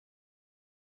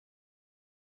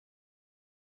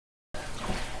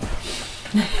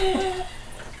Hey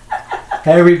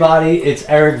everybody, it's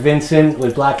Eric Vincent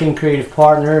with Black Ink Creative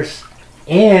Partners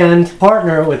and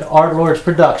partner with Art Lords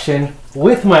Production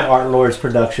with my Art Lords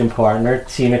Production partner,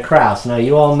 Tina Krause. Now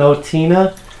you all know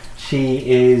Tina.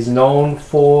 She is known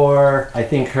for, I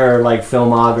think her like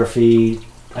filmography,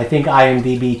 I think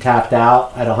IMDb tapped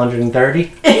out at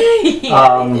 130.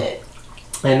 Yeah,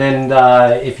 and then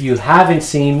if you haven't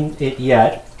seen it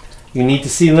yet, you need to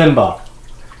see Limbo,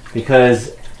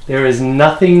 because there is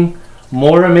nothing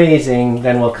more amazing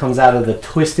than what comes out of the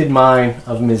twisted mind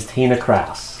of Ms. Tina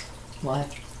Krause. What?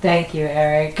 Thank you,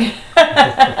 Eric.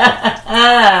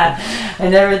 I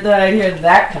never thought I'd hear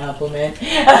that compliment.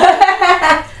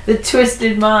 The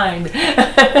twisted mind.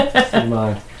 Twisted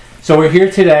mind. So we're here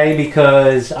today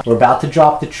because we're about to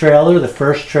drop the trailer, the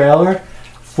first trailer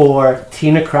for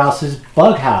Tina Krause's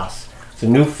Bughouse. It's a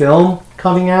new film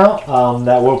coming out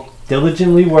that we're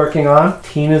diligently working on.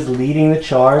 Tina's leading the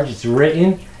charge. It's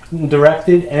written,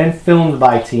 directed, and filmed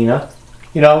by Tina.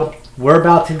 You know, we're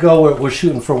about to go, we're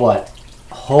shooting for what?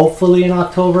 Hopefully in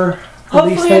October?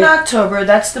 Hopefully in October,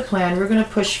 that's the plan. We're going to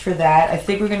push for that. I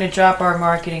think we're going to drop our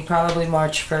marketing probably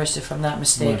March 1st, if I'm not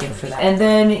mistaken, for that. And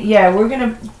then, yeah, we're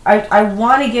going to, I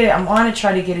want to get it, I want to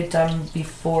try to get it done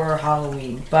before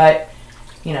Halloween. But,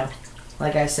 you know,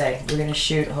 like I say, we're going to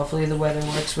shoot. Hopefully the weather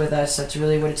works with us. That's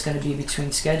really what it's going to be, between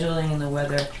scheduling and the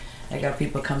weather. I got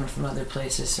people coming from other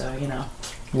places, so, you know.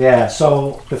 Yeah,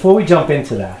 so before we jump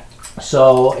into that,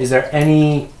 so is there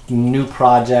any new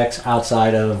projects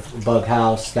outside of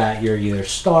Bughouse that you're either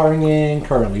starring in,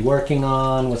 currently working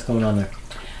on? What's going on there?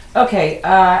 Okay,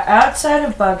 outside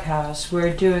of Bughouse,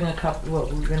 we're doing a couple. Well,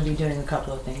 we're going to be doing a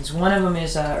couple of things. One of them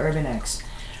is Urban X.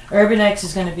 Urban X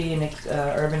is going to be an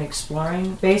urban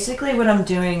exploring. Basically, what I'm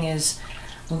doing is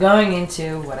I'm going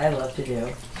into what I love to do.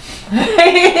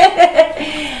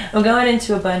 I'm going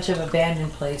into a bunch of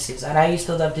abandoned places, and I used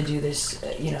to love to do this,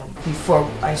 you know, before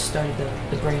I started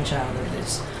the brainchild of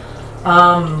this.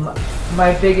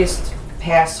 My biggest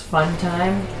past fun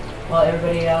time, while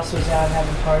everybody else was out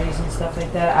having parties and stuff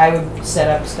like that, I would set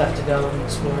up stuff to go and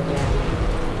explore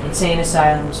abandoned insane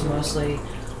asylums, mostly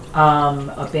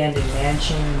abandoned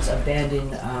mansions,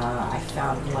 abandoned. I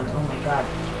found one. Oh my God!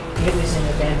 It was an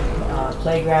abandoned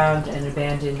playground, an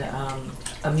abandoned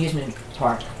amusement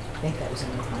park. I think that was in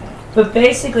Ohio. But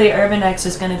basically, Urban X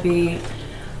is going to be,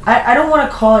 I don't want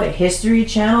to call it a history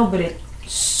channel, but it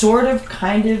sort of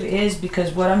kind of is,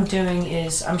 because what I'm doing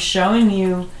is I'm showing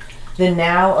you the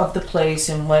now of the place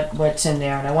and what's in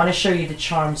there, and I want to show you the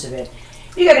charms of it.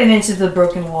 You got an inch of the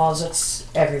broken walls, that's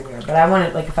everywhere, but I want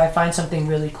it, like, if I find something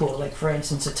really cool, like for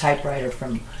instance a typewriter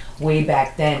from way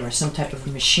back then, or some type of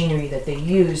machinery that they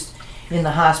used in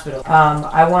the hospital.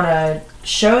 I want to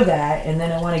show that, and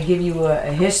then I want to give you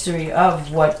a history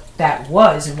of what that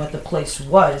was and what the place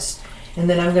was, and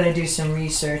then I'm going to do some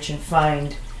research and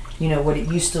find, you know, what it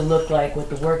used to look like, what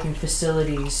the working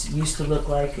facilities used to look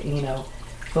like, you know,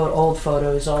 old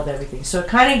photos, all everything. So it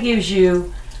kind of gives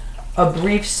you a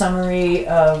brief summary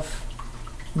of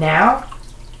now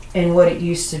and what it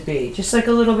used to be. Just like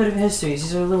a little bit of history.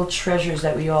 These are little treasures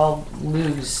that we all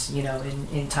lose, you know,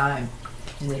 in time.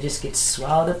 And they just get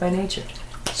swallowed up by nature.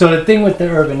 So the thing with the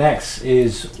Urban X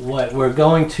is, what we're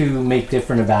going to make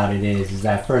different about it is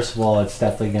that first of all, it's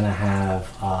definitely going to have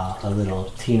a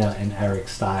little Tina and Eric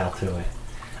style to it.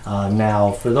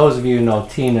 Now, for those of you who know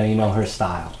Tina, you know her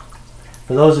style.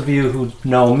 For those of you who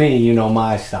know me, you know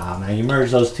my style. Now you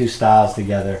merge those two styles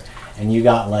together, and you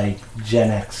got like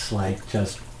Gen X, like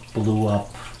just blew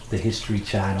up the History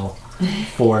Channel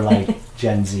for like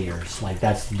Gen Zers. Like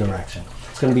that's the direction.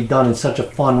 It's going to be done in such a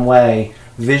fun way,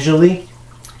 visually,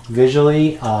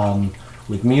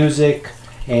 with music,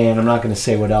 and I'm not going to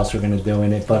say what else we're going to do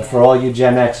in it, but for all you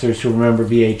Gen Xers who remember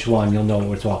VH1, you'll know what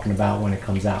we're talking about when it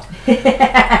comes out.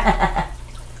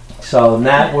 So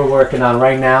that we're working on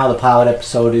right now. The pilot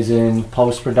episode is in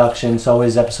post-production, so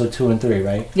is episode 2 and 3,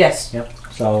 right? Yes. Yep.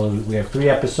 So we have 3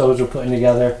 episodes we're putting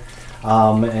together,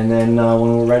 and then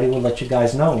when we're ready, we'll let you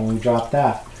guys know when we drop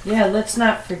that. Yeah, let's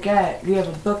not forget, we have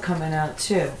a book coming out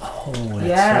too. Oh, that's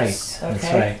yes. right. Okay.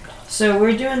 That's right. So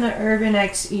we're doing the Urban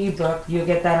X ebook. You'll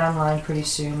get that online pretty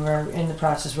soon. We're in the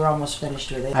process. We're almost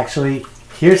finished with it. Actually,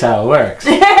 here's how it works.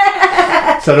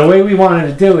 So the way we wanted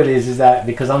to do it is that,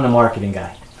 because I'm the marketing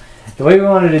guy, the way we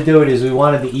wanted to do it is we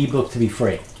wanted the ebook to be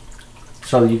free,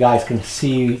 so that you guys can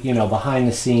see, you know, behind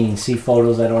the scenes, see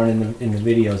photos that aren't in the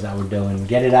videos that we're doing,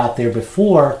 get it out there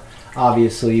before,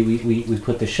 obviously, we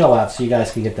put the show out, so you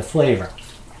guys can get the flavor.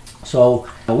 So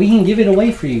we can give it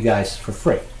away for you guys for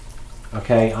free,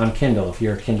 okay, on Kindle if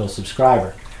you're a Kindle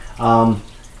subscriber.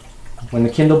 When the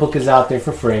Kindle book is out there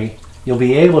for free, you'll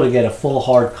be able to get a full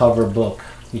hardcover book.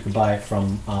 You can buy it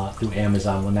from through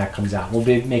Amazon when that comes out. We'll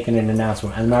be making an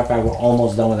announcement. As a matter of fact, we're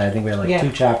almost done with it. I think we have like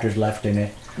 2 chapters left in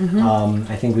it.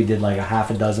 I think we did like a half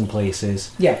a dozen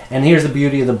places. Yeah. And here's the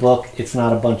beauty of the book. It's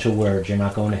not a bunch of words. You're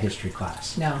not going to history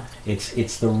class. No.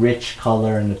 It's the rich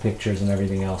color and the pictures and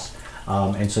everything else.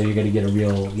 And so you're going to get a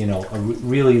real,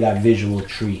 really that visual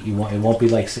treat. It won't be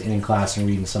like sitting in class and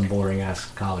reading some boring ass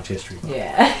college history book.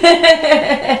 Yeah.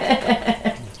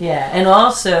 Yeah, and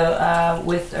also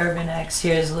with Urban X,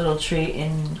 here's a little treat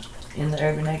in the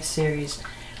Urban X series.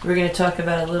 We're going to talk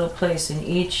about a little place in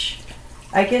each,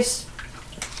 I guess,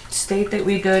 state that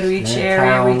we go to, each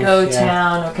area we go,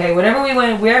 town, okay, wherever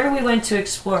we went to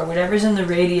explore, whatever's in the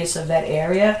radius of that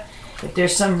area. If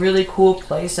there's some really cool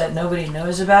place that nobody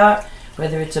knows about,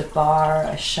 whether it's a bar,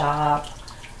 a shop,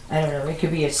 I don't know, it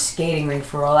could be a skating rink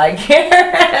for all I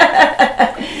care.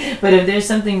 But if there's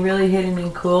something really hidden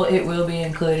and cool, it will be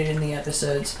included in the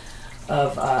episodes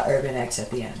of Urban X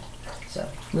at the end. So,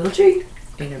 little treat,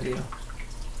 interview.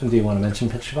 And do you want to mention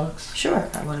Picture Box? Sure,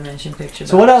 I want to mention Picture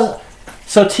Box. So what else?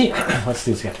 So let's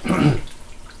do this again.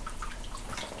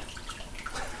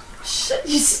 Shut,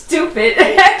 you stupid.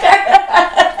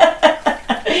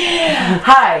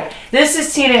 Hi, this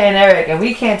is Tina and Eric, and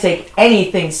we can't take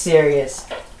anything serious.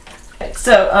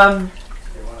 So,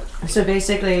 so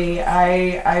basically,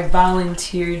 I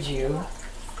volunteered you,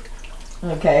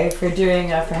 okay, for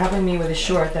helping me with a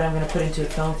short that I'm going to put into a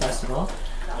film festival.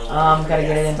 Got to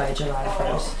get it in by July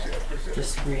 1st.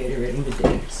 Just reiterating the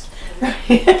dates.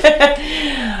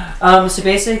 So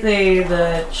basically,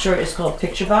 the short is called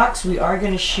Picture Box. We are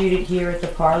going to shoot it here at the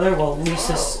parlor. Well, at least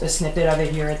a snippet of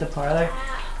it here at the parlor.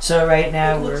 So right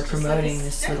now we're promoting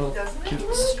this little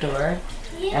cute store.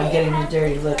 I'm getting a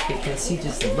dirty look because he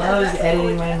just loves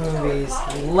editing my movies.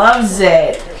 Loves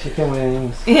it. Chicken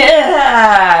wings.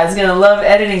 Yeah, he's gonna love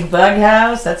editing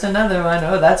Bughouse. That's another one.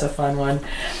 Oh, that's a fun one.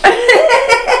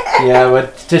 Yeah,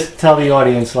 but just tell the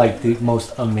audience like the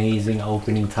most amazing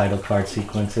opening title card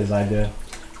sequences I do.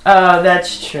 Oh,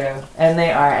 that's true, and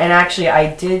they are. And actually,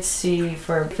 I did see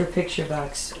for Picture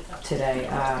Box today.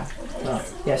 Well,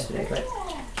 yesterday, but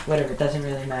whatever. It doesn't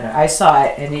really matter. I saw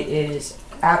it, and it is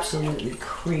absolutely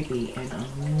creepy and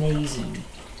amazing.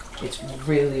 It's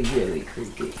really, really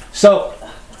creepy. So,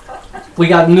 we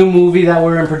got a new movie that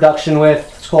we're in production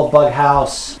with. It's called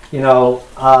Bughouse.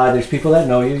 There's people that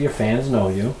know you. Your fans know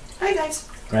you. Hi, guys.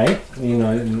 Right? They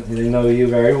know you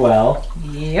very well.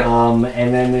 Yep.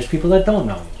 And then there's people that don't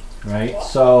know you. Right?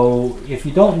 So, if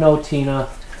you don't know Tina,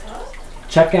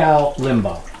 check out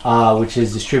Limbo, which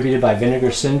is distributed by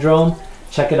Vinegar Syndrome.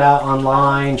 Check it out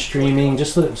online, streaming.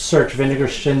 Just search Vinegar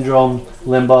Syndrome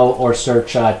Limbo or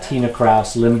search Tina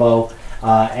Krause Limbo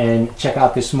and check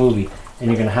out this movie. And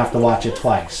you're going to have to watch it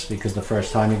twice because the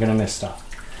first time you're going to miss stuff.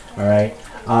 All right?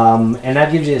 And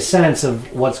that gives you a sense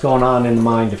of what's going on in the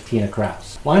mind of Tina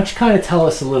Krause. Why don't you kind of tell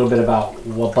us a little bit about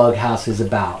what Bughouse is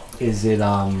about? Is it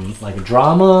like a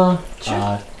drama?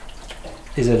 Sure.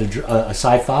 Is it a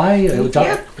sci-fi? Yeah,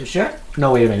 sure.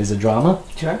 No, wait a minute. Is it drama?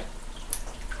 Sure.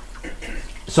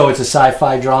 So it's a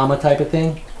sci-fi drama type of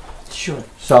thing? Sure.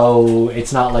 So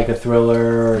it's not like a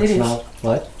thriller? It's not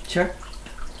what? Sure.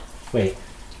 Wait.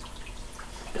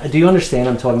 Do you understand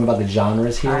I'm talking about the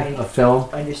genres here of film?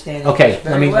 I understand. Okay,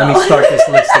 let me start this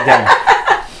list again.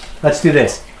 Let's do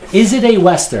this. Is it a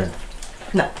Western?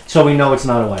 No. So we know it's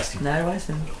not a Western. Not a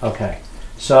Western. Okay.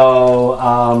 So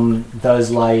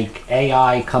does like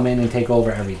AI come in and take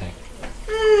over everything?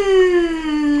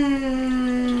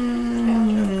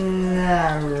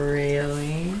 Not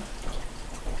really.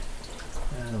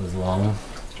 That was long.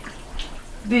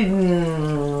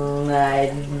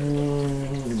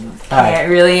 I can't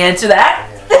really answer that.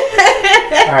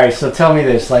 All right, so tell me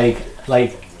this, like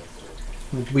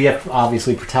we have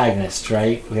obviously protagonists,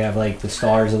 right? We have like the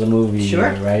stars of the movie,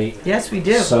 sure, right? Yes, we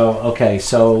do. So okay,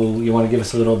 so you want to give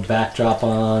us a little backdrop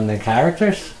on the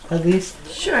characters, at least?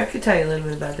 Sure, I could tell you a little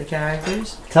bit about the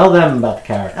characters. Tell them about the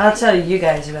characters. I'll tell you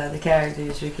guys about the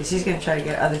characters because he's going to try to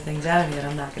get other things out of me that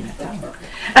I'm not going to tell him.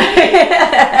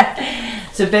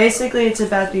 So basically, it's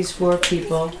about these 4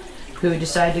 people who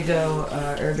decide to go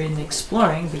urban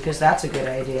exploring because that's a good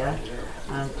idea.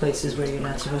 Places where you're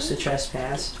not supposed to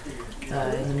trespass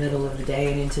in the middle of the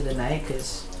day and into the night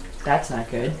because that's not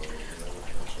good.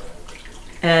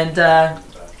 And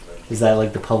is that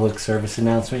like the public service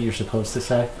announcement you're supposed to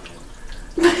say?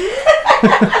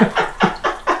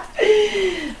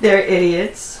 They're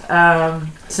idiots.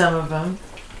 Some of them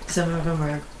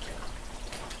are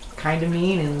kind of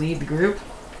mean and lead the group,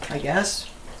 I guess,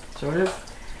 sort of.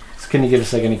 Can you give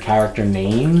us like any character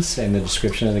names and the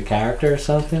description of the character or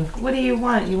something? What do you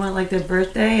want? You want like their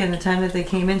birthday and the time that they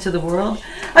came into the world?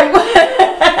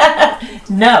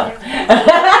 No.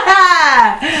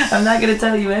 I'm not going to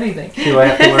tell you anything. Who I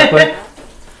have to work with?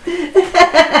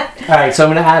 All right, so I'm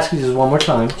going to ask you just one more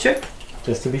time. Sure.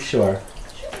 Just to be sure.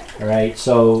 All right,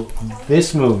 so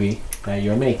this movie that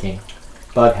you're making,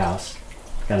 Bughouse,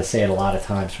 got to say it a lot of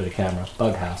times for the camera,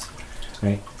 Bughouse,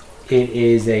 right? It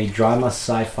is a drama,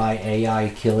 sci-fi, AI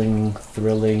killing,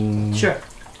 thrilling, sure,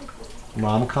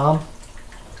 rom-com.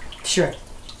 Sure.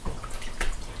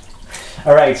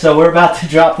 All right, so we're about to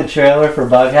drop the trailer for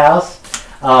Bughouse,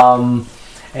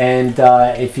 and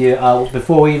if you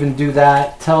before we even do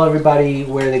that, tell everybody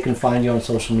where they can find you on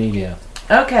social media.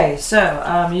 Okay,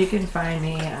 so you can find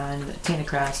me on Tina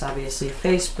Krause, obviously,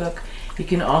 Facebook. You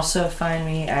can also find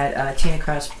me at Tina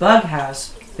Krause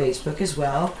Bughouse Facebook as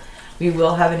well. We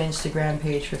will have an Instagram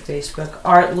page for Facebook.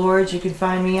 Art Lords, you can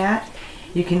find me at.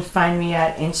 You can find me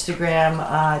at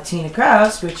Instagram Tina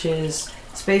Krause, which is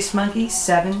Space Monkey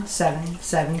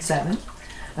 7777.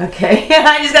 Okay,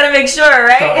 I just gotta make sure,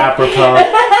 right? So apropos.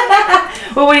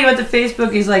 Well, what do you want? The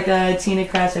Facebook is like Tina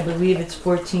Krause. I believe it's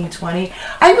 1420.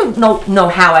 I don't know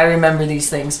how I remember these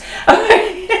things.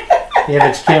 Yeah,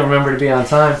 but you can't remember to be on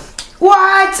time.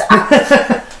 What?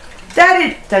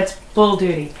 That's bull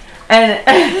duty.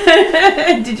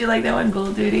 And did you like that one,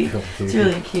 Bull Duty? It's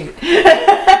really cute. So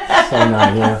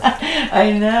nice, yeah.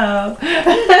 I know.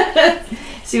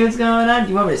 See what's going on? Do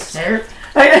you want me to stare?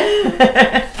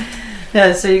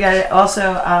 No, so you got it.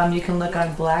 Also, you can look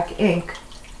on Black Ink,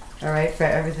 all right, for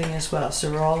everything as well. So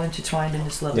we're all intertwined in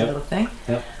this lovely little thing.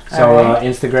 Yep. So right.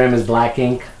 Instagram is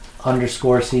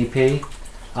blackink_CP.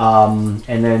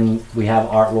 And then we have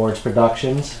Art Lords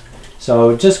Productions.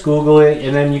 So just Google it,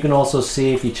 and then you can also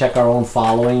see, if you check our own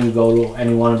following, you go to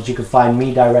any one of it. You can find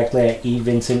me directly at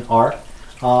eVincentArt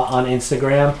on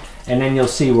Instagram, and then you'll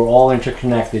see we're all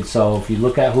interconnected. So if you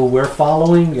look at who we're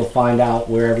following, you'll find out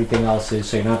where everything else is,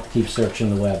 so you don't have to keep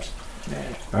searching the webs.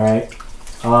 All right.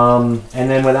 And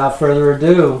then without further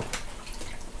ado,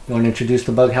 you want to introduce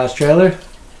the Bughouse trailer?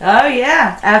 Oh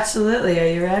yeah, absolutely. Are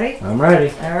you ready? I'm ready.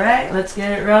 All right, let's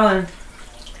get it rolling.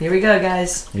 Here we go,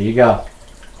 guys. Here you go.